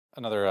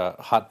Another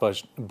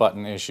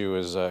button issue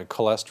is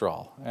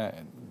cholesterol.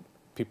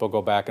 People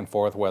go back and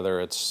forth whether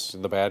it's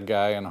the bad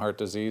guy in heart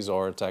disease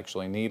or it's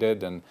actually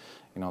needed, and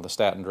the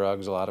statin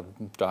drugs, a lot of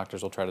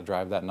doctors will try to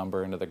drive that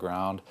number into the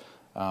ground.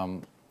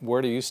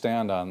 Where do you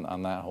stand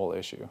on that whole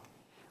issue?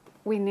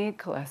 We need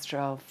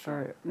cholesterol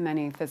for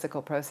many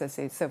physical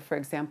processes. So for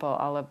example,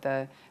 all of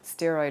the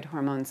steroid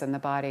hormones in the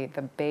body,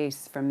 the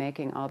base for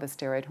making all the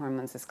steroid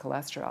hormones is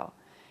cholesterol.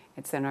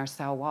 It's in our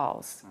cell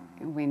walls.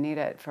 We need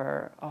it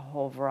for a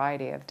whole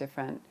variety of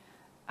different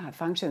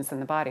functions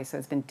in the body. So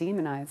it's been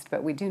demonized,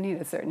 but we do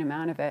need a certain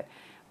amount of it.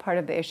 Part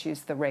of the issue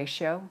is the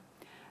ratio.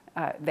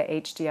 The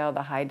HDL,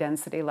 the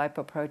high-density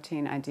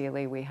lipoprotein,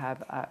 ideally we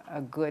have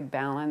a good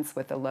balance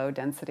with the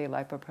low-density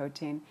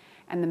lipoprotein.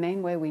 And the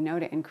main way we know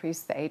to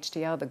increase the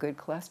HDL, the good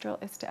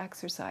cholesterol, is to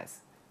exercise.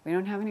 We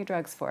don't have any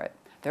drugs for it.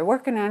 They're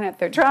working on it,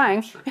 they're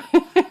trying, Sure.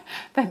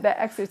 but the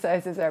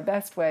exercise is our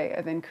best way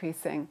of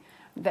increasing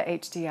the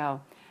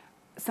HDL.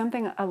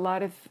 Something a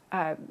lot of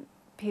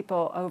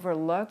people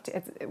overlooked,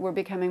 we're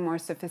becoming more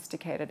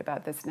sophisticated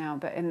about this now,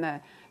 but in the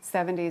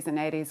 70s and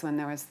 80s when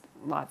there was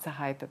lots of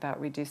hype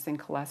about reducing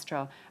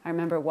cholesterol, I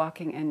remember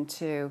walking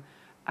into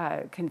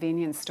a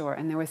convenience store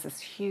and there was this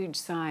huge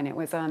sign. It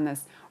was on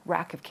this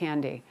rack of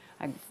candy,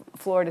 a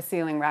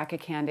floor-to-ceiling rack of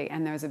candy,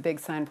 and there was a big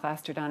sign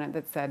plastered on it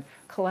that said,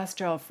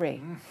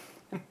 cholesterol-free.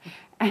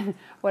 And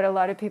what a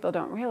lot of people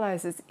don't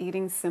realize is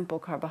eating simple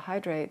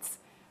carbohydrates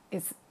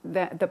is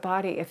that the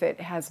body, if it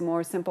has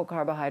more simple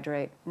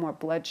carbohydrate, more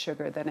blood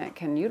sugar than it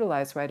can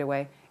utilize right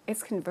away,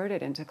 it's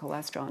converted into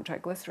cholesterol and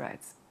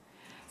triglycerides.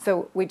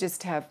 So we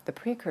just have the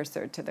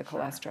precursor to the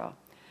cholesterol.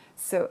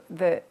 So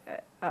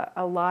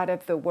a lot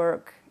of the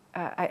work,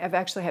 I've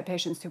actually had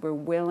patients who were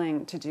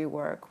willing to do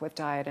work with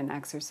diet and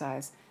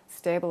exercise,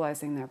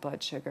 stabilizing their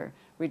blood sugar,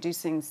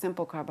 reducing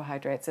simple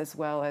carbohydrates as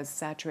well as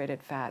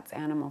saturated fats,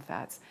 animal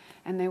fats,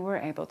 and they were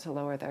able to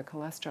lower their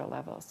cholesterol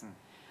levels.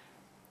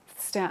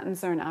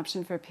 Statins are an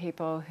option for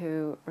people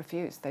who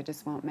refuse. They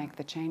just won't make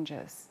the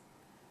changes.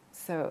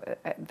 So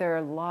there are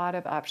a lot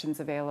of options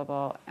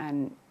available,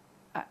 and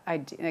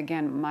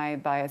again, my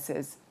bias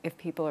is if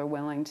people are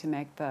willing to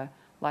make the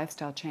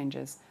lifestyle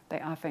changes,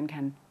 they often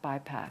can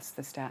bypass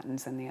the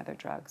statins and the other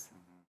drugs.